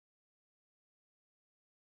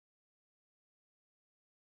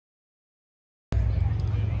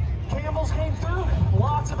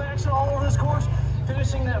lots of action all over this course,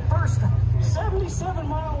 finishing that first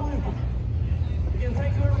 77-mile loop. Again,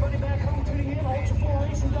 thank you everybody back home tuning in,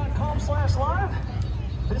 ultra4racing.com/live.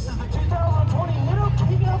 This is the 2020 Minnow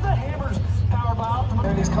King of the Hammers, powered by Optimum.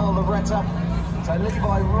 There it is, Carl Loretta. So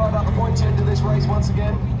Levi right up the pointy end of this race once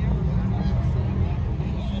again.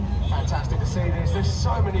 Fantastic to see this. There's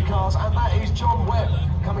so many cars, and that is John Webb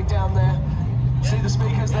coming down there. See the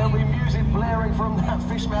speakers, there'll be music blaring from that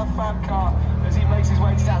Fishmouth Fab car as he makes his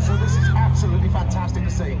way down. So this is absolutely fantastic to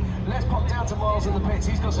see. Let's pop down to Miles in the pits.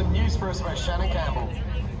 He's got some news for us about Shannon Campbell.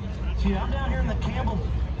 See, I'm down here in the Campbell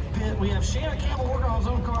pit. We have Shannon Campbell working on his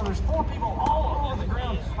own car. There's 4 people all over the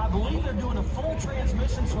ground. I believe they're doing a full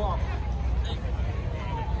transmission swap.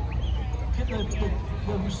 Getting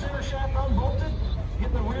the center shaft unbolted,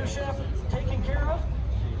 getting the rear shaft taken care of.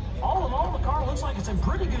 All in all, the car looks like it's in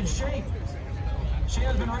pretty good shape.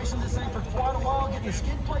 Shannon's been racing this thing for quite a while, getting the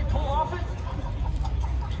skid plate pulled off it.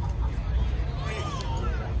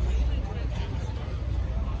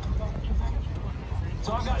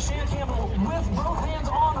 So I've got Shannon Campbell with both hands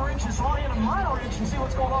on wrenches, so I'll hand a minor wrench and see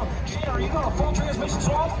what's going on. Shannon, are you going to full transmission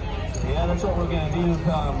swap? Yeah, that's what we're going to do.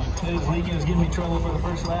 It was leaking, it was giving me trouble for the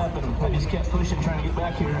first lap, and I just kept pushing, trying to get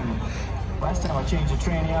back here. And last time I changed the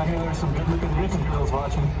tranny out here, there were some good-looking Griffin girls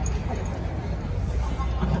watching.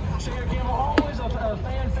 Shannon Campbell, always a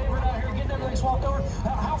fan favorite out here, getting everything swapped over.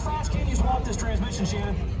 How fast can you swap this transmission,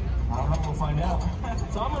 Shannon? I don't know, we'll find out.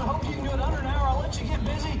 So I'm going to hope you can do it under an hour. I'll let you get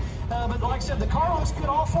busy. But like I said, the car looks good.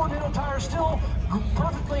 All 4 Ditto tires still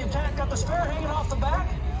perfectly intact. Got the spare hanging off the back.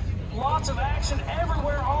 Lots of action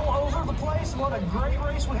everywhere, all over the place. What a great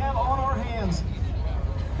race we have on our hands.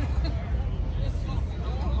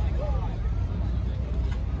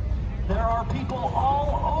 There are people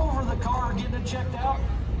all over the car getting it checked out.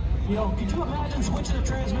 You know, could you imagine switching a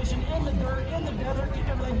transmission in the dirt, in the desert, get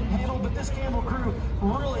everything handled? But this Campbell crew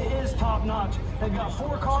really is top notch. They've got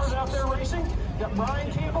 4 cars out there racing. Got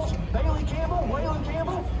Brian Campbell, Bailey Campbell, Waylon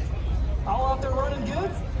Campbell, all out there running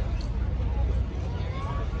good.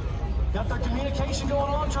 Got their communication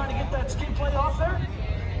going on, trying to get that skid plate off there.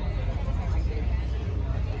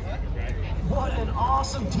 What an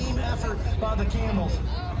awesome team effort by the Campbells.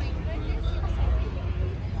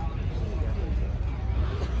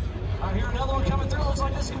 I hear another one coming through. Looks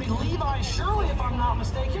like this is going to be Levi Shirley, if I'm not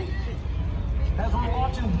mistaken. As we're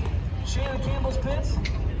watching Shannon Campbell's pits.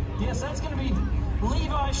 Yes, that's going to be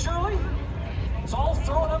Levi Shirley. So I'll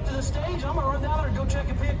throw it up to the stage. I'm going to run down there and go check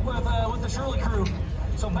a pit with the Shirley crew.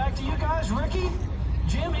 So back to you guys, Ricky,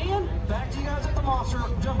 Jim, Ian. Back to you guys at the Monster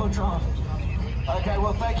Jumbotron. Okay,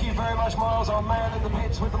 well, thank you very much, Miles, our man in the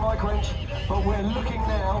pits with the mic wrench. But we're looking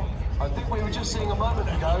now. I think we were just seeing a moment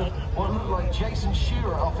ago what looked like Jason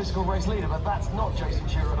Shearer, our physical race leader, but that's not Jason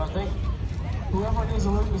Shearer, I think. Whoever it is,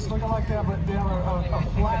 it's looking like they have a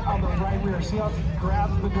flat on the right rear. See how he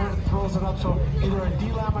grabs the dirt and throws it up? So either a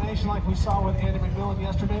delamination like we saw with Andy McMillan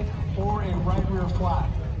yesterday, or a right rear flat.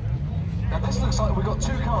 Now this looks like we've got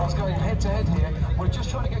 2 cars going head to head here. We're just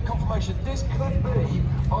trying to get confirmation. This could be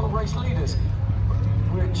our race leaders.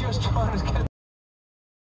 We're just trying to get...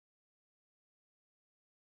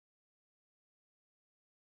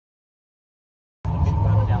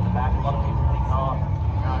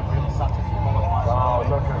 Oh,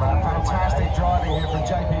 look at that. Fantastic driving here from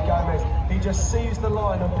JP Gomez. He just sees the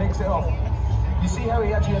line and picks it off. You see how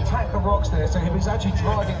he actually attacked the rocks there, so he was actually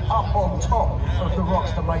driving up on top of the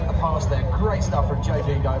rocks to make the pass there. Great stuff from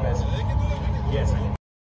JP Gomez. Yes.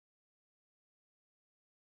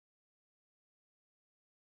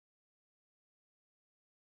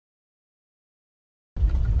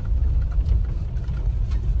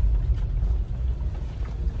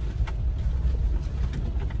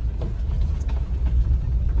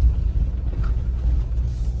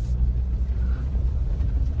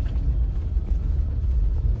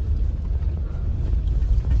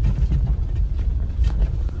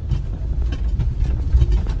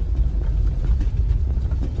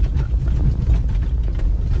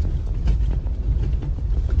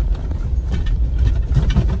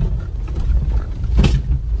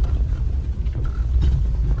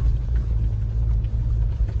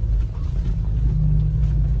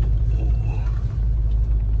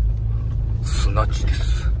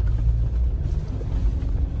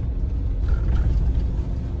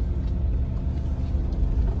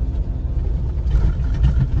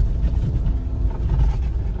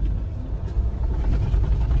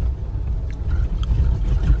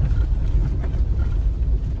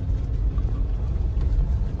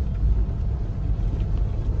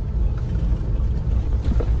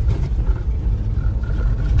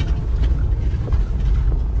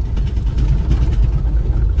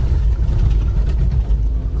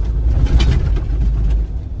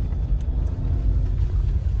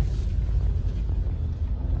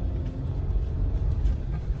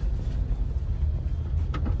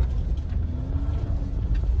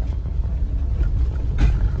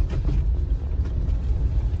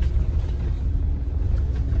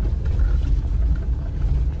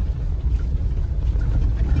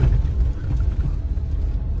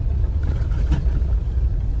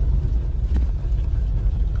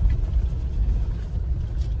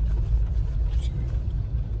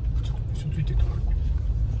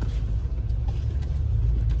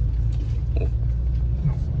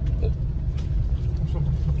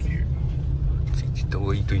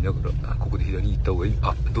 と言いながら、ここで左に行った方がいい。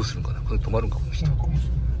あ、どうするんかな。これ止まるんかこの人。よ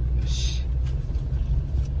し。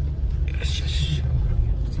よしよし。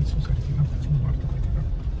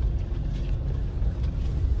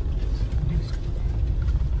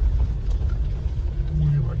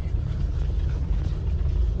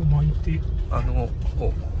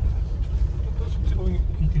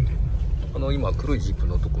今黒いジープ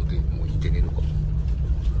のとこでもういてねえのか。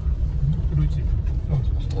黒いジープ。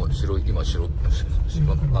白い今白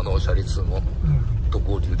車列のと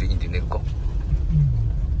合流でいいんでねえか。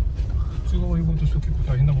内側行こうとして結構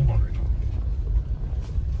大変なもんがあるな。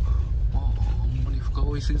あんまり深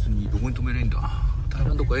追いせずにどこに止めれんだ。平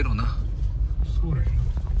らんとこやろな。そうだよな。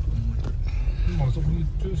今あそこに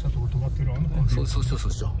駐車とか止まってるそう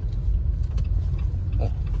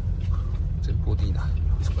前方でいいな。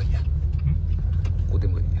そこいいや。ここ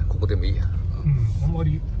でもいいや。あんま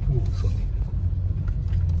りそうね。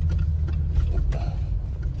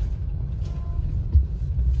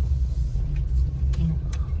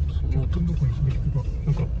そのどこに滑りくが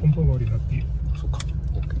なんかポンパ代わりになっていい。そうか。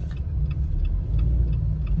オッケー。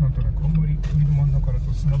なんとなくあんまり海の真ん中だ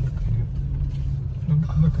と砂ぼってる。なんと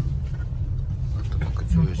なく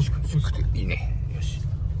上しくていいね。よし。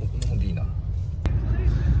ここの方でいいな。